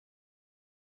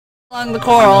Along the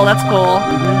coral, that's cool.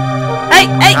 Hey!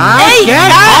 Get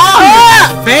on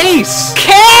his face!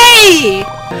 K!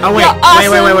 Oh wait,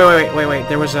 awesome. wait.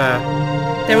 There was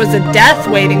a death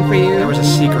waiting for you. There was a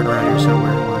secret around here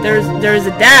somewhere. There was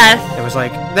a death. It was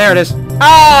like, there it is.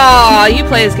 Oh, you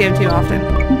play this game too often.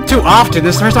 Too often?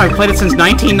 This is the first time I played it since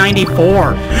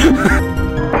 1994.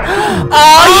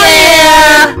 Oh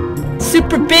yeah!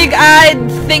 Super big-eyed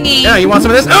thingy. Yeah, you want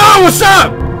some of this? Oh, what's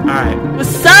up? Alright.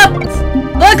 What's up?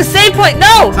 Look, a save point!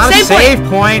 No! It's not a save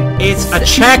point. It's a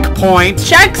checkpoint.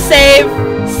 Check, save,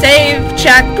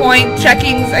 checkpoint,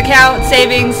 checkings, account,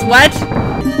 savings, what?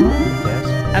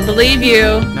 Yes. I believe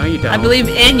you. No, you don't. I believe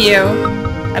in you.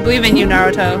 I believe in you,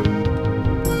 Naruto.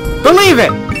 Believe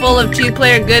it! Full of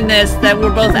two-player goodness that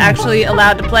we're both actually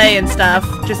allowed to play and stuff.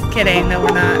 Just kidding, no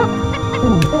we're not.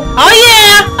 Oh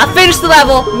yeah! I finished the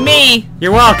level! Me!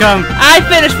 You're welcome! I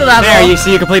finished the level! There, you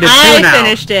see you completed 2 now. I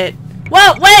finished it.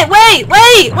 Whoa, wait!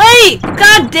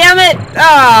 God damn it!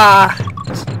 Ah!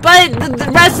 But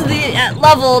the rest of the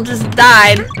level just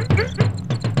died.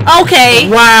 Okay.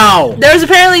 Wow! There's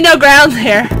apparently no ground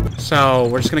there. So,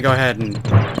 we're just gonna go ahead and...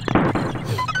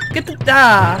 Get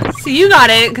the... So you got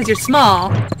it, because you're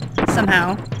small.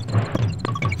 Somehow.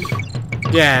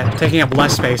 Yeah, taking up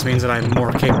less space means that I'm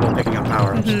more capable of picking up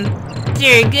power-ups.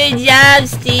 Sure, good job,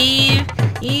 Steve.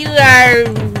 You are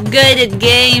good at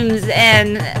games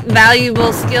and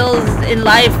valuable skills in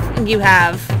life you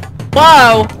have.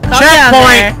 Whoa! Calm down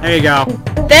there. There you go.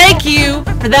 Thank you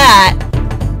for that.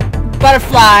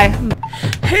 Butterfly.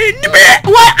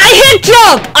 What? I hit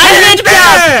jump!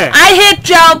 I hit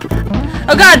jump!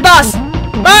 Oh god, boss!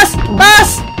 Boss!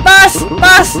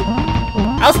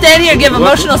 I'll stand here and give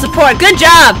emotional support. Good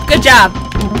job!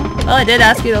 Well, I did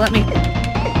ask you to let me...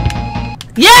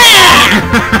 Yeah!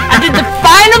 I did the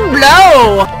final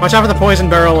blow! Watch out for the poison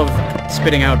barrel of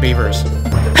spitting out beavers.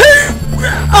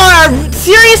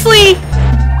 Seriously?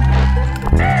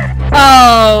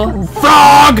 Oh.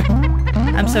 Frog!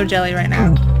 I'm so jelly right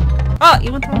now. Oh,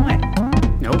 you went the wrong way.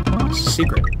 Nope, it's a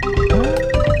secret.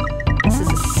 This is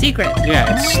a secret.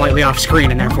 Yeah, it's slightly off screen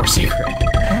and therefore secret.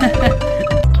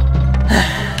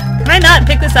 Can I not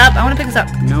pick this up? I want to pick this up.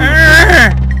 No.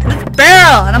 It's a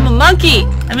barrel, and I'm a monkey.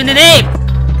 I'm an ape.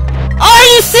 Are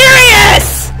you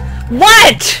serious?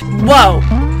 What? Whoa.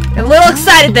 Got a little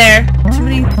excited there. Too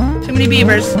many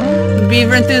beavers. I'm a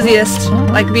beaver enthusiast.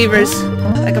 Like beavers.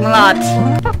 Like them a lot.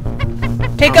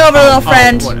 Take over, little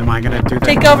friend. What, am I gonna do that?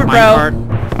 Take over, bro. Part?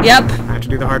 Yep. I have to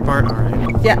do the hard part?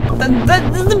 Alright. Yeah.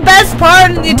 This is the best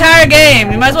part in the entire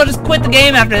game. You might as well just quit the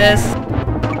game after this.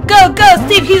 Go,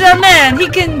 Steve, he's our man. He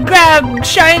can grab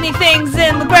shiny things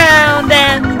in the ground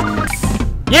and...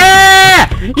 Yeah!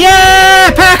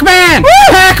 Pac-Man!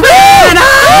 Pac-Man!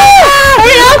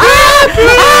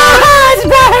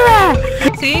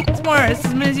 See? It's more. It's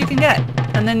as many as you can get.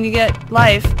 And then you get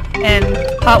life and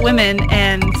hot women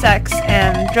and sex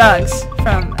and drugs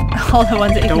from all the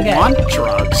ones that you can get. Don't want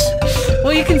drugs.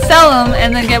 Well, you can sell them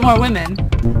and then get more women.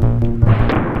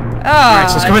 Oh, alright,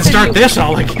 so let's go ahead and start this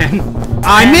all again.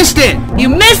 I missed it! You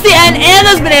missed the end, and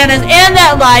those bananas, and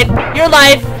that life. Your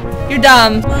life. You're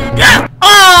dumb.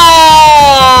 Oh!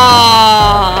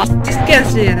 Just get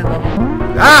us to the end of the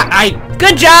level.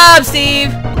 Good job,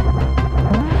 Steve.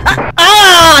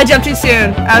 I jumped too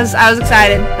soon. I was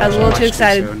excited. I was a little too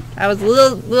excited. I was a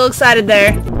little excited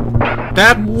there.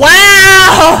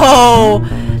 Wow!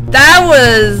 That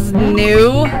was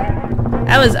new.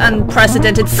 That was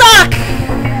unprecedented. Suck!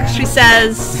 She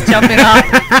says, jumping off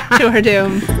to her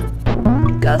doom.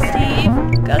 Go, Steve.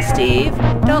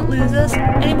 Don't lose us.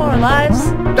 Any more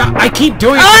lives? I keep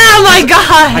doing it. Oh my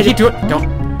god! I keep doing it. Don't.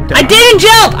 I didn't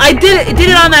jump! I did it. It did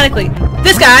it automatically.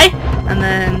 This guy. And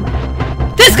then...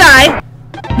 This guy!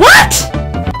 What?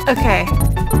 Okay.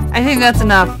 I think that's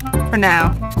enough for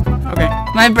now. Okay.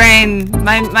 My brain,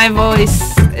 my voice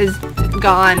is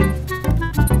gone.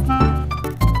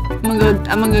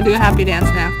 I'm gonna go do a happy dance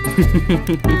now.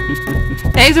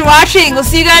 Thanks for watching. We'll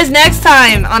see you guys next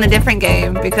time on a different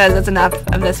game because that's enough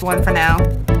of this one for now.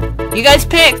 You guys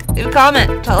pick. Leave a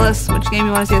comment. Tell us which game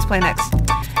you want to see us play next.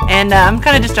 And I'm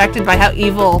kind of distracted by how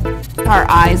evil our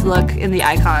eyes look in the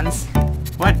icons.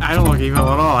 What? I don't look evil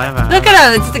at all. I have a... Look at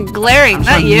us. It's the glaring.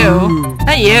 Not you.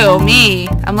 Not you. Me.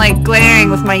 I'm like glaring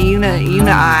with my Una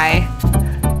eye.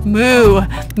 Moo.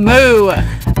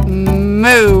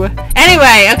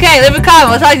 Anyway, okay, leave a comment.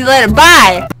 We'll talk to you later.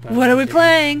 Bye! What are we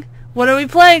playing?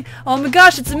 Oh my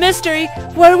gosh, it's a mystery.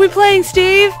 What are we playing,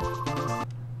 Steve?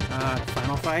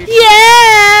 Final fight?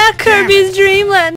 Yeah! Kirby's Dreamland.